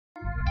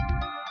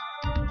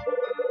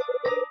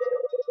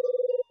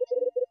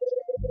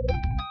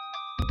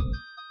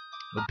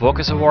A book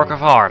is a work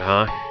of art,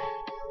 huh?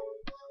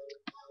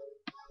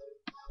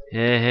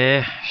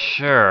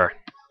 Sure.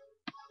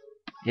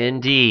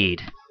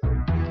 Indeed.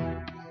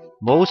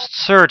 Most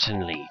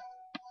certainly.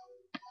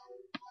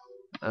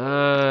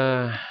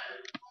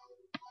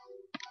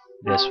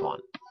 This one.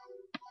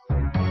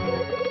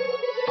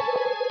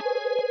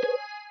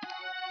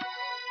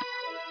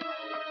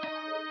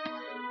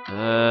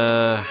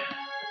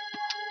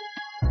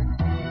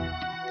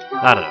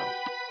 I don't know.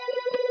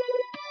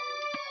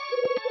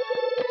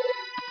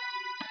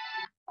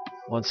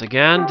 Once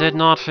again, did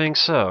not think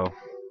so.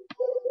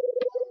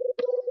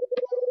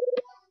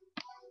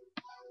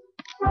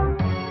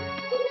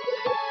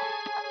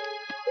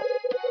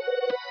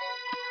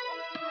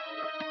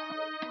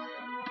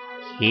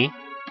 He?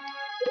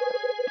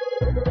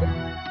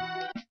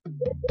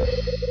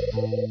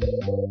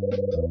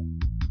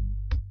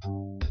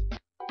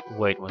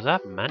 Wait, was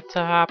that meant to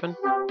happen?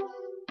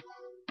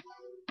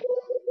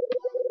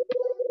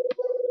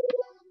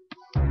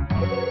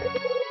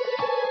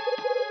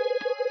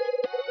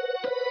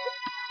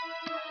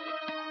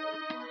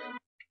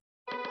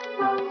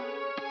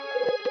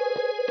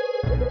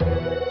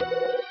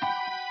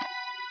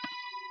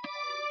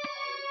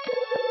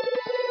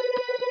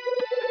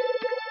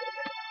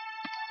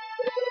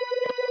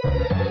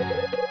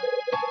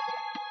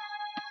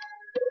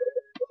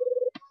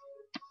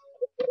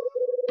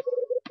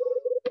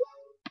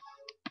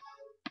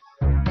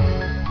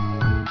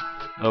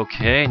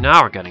 Okay,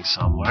 now we're getting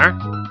somewhere.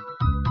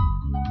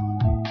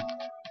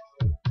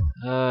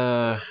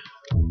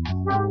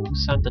 Who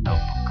sent the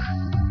notebook?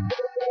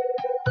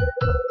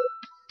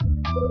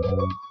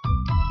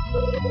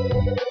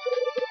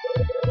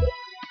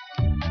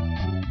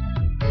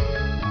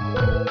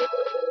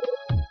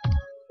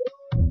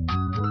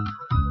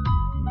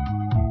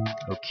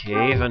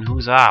 Okay, then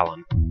who's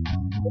Alan?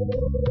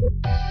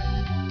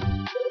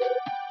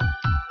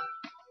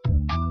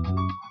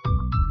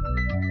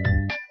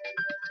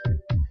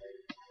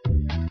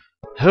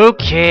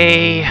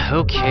 Okay,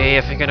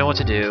 I think I know what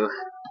to do.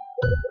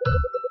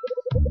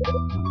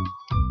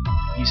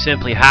 You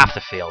simply have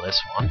to fail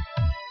this one.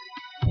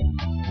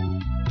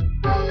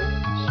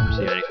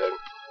 See anything?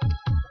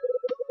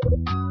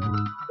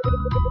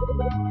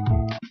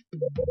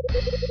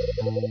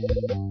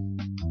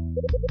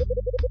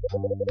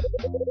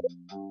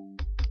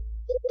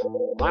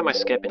 Why am I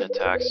skipping a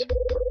text?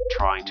 Or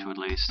trying to, at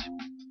least.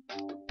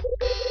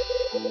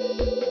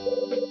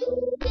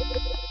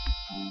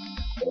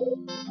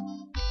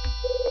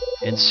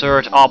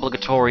 Insert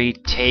obligatory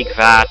take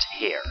that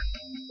here.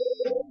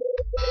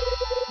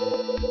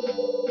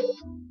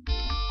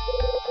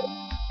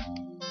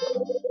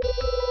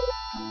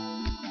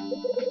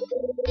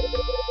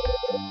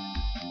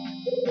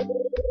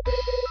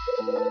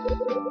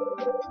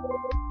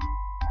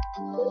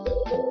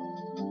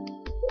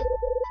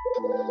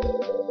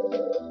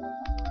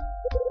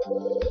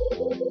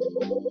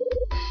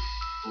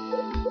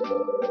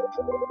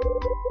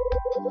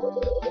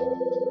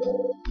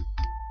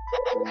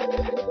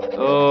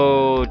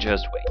 Oh,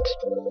 just wait.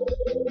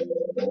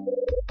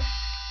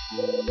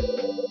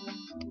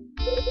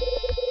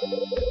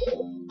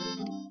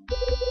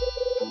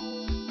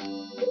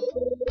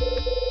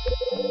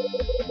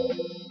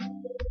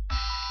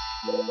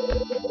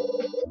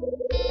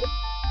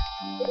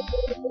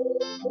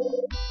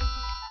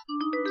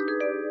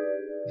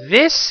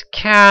 This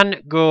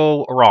can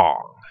go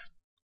wrong.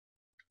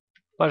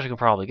 But as you can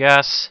probably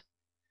guess,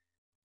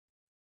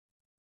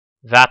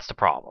 that's the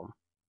problem.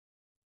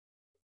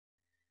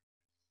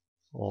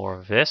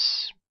 Or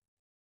this.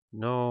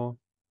 No.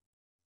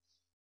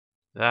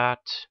 That.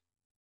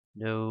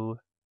 No.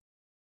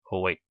 Oh,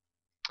 wait.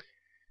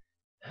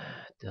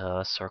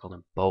 Duh, circle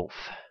them both.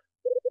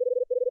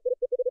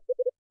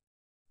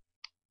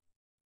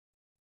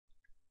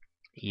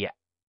 Yeah.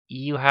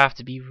 You have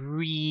to be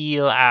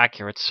real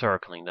accurate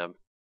circling them.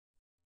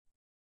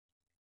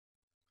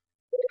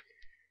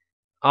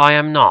 I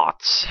am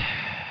not.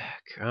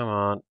 Come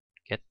on.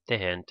 Get the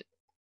hint.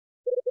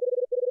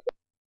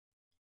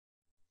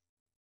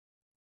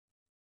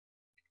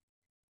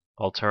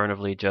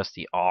 Alternatively, just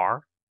the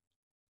R.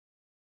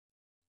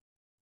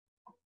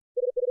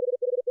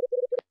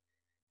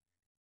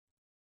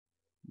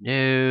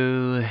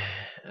 No.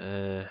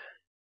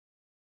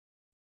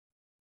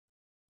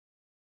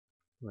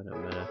 Wait a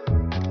minute.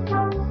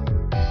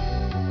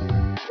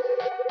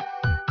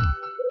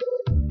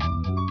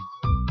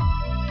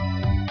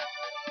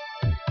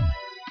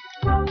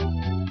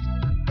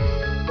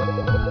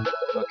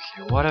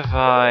 Okay, what if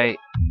I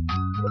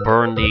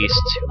burn these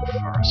two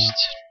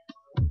first?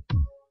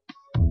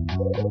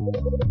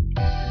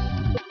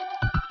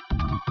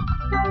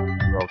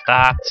 Wrote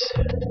that.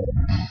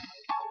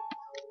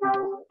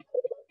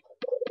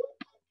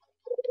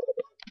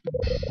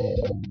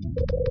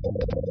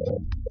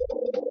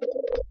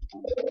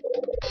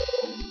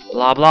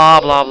 Blah blah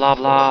blah blah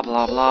blah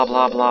blah blah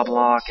blah blah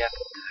blah.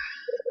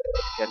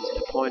 Get to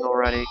the point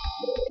already.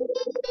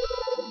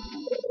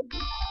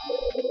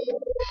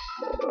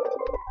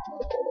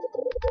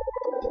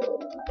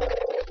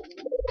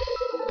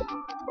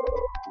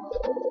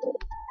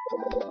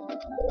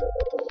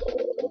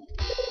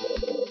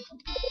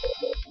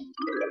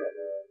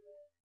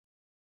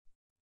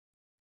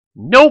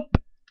 Nope!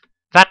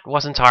 That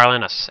was entirely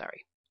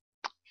unnecessary.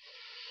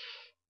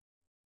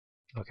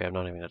 Okay, I'm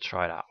not even going to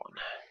try that one.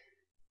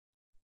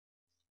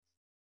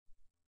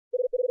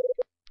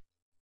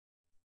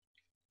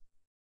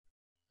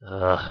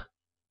 Ugh.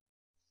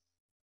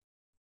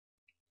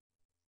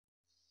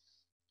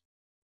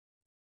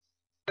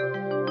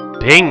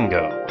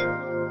 Bingo!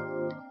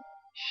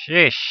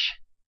 Shish.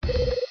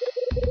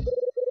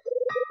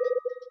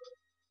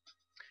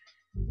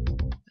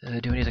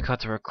 Do we need to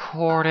cut the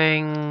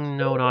recording?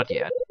 No, not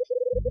yet.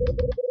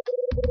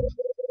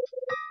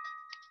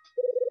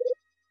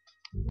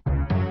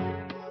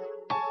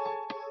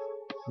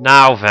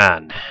 Now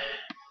then.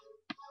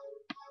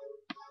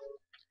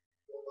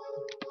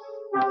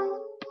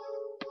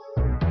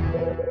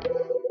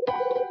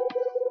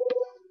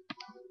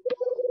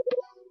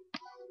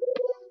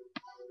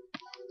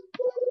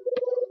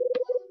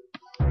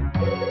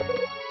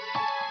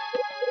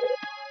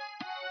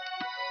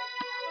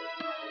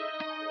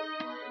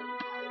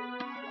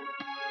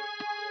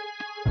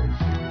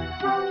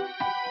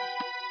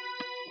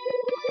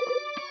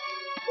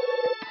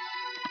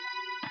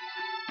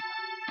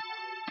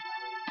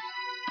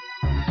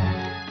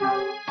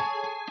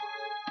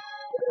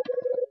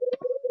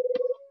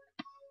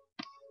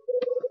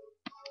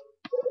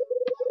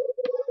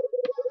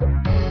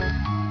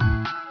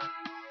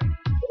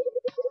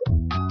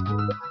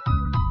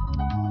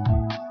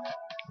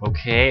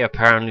 Okay,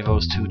 apparently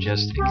those two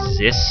just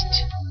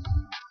exist.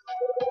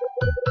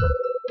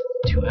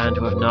 To end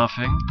with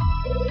nothing.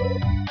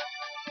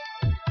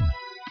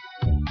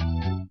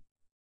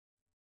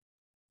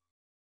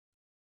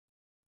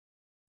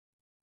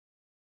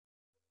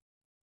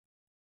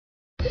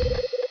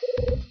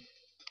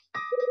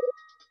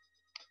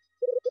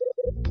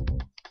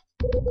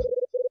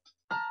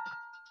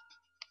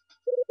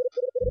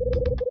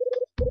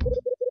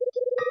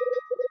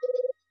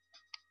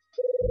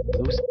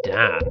 Who's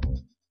Dan?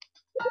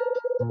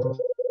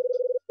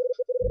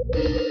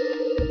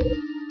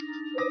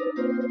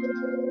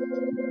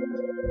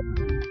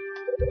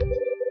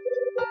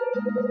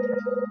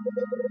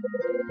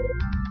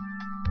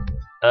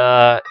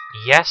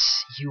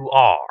 Yes, you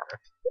are.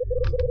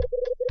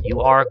 You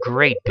are a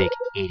great big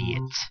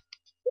idiot.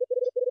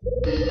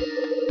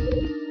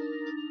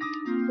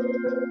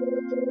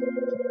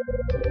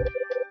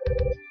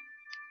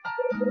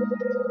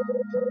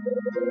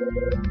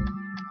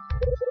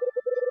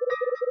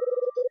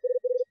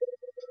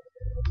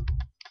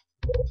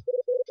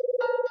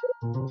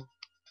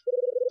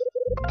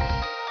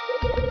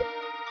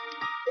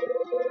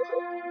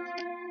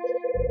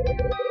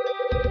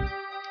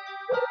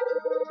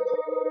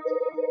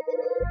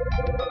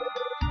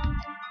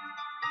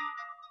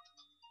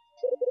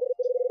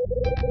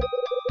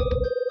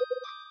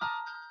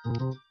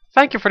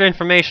 Thank you for the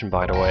information,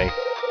 by the way.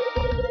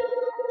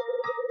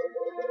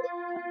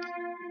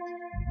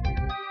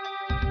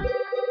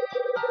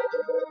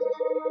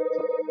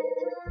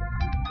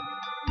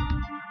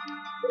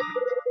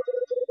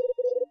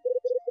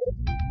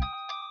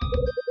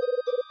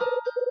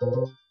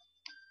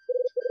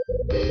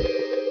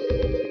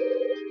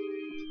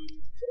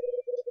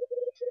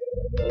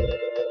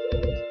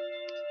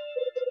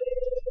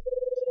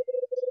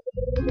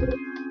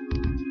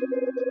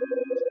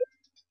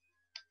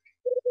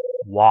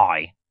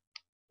 Why?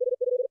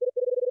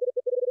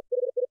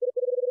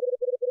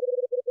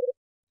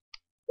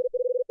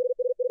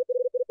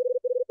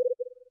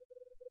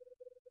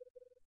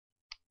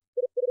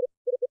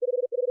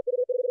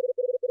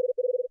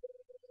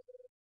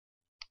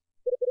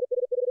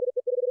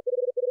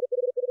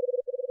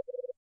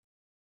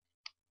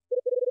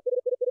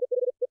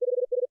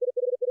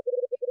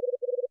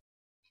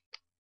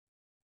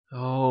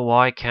 Oh,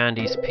 why can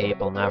these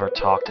people never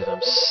talk to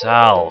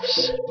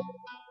themselves?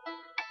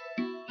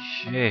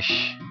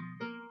 Shish.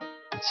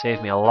 It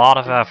saved me a lot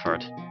of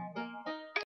effort.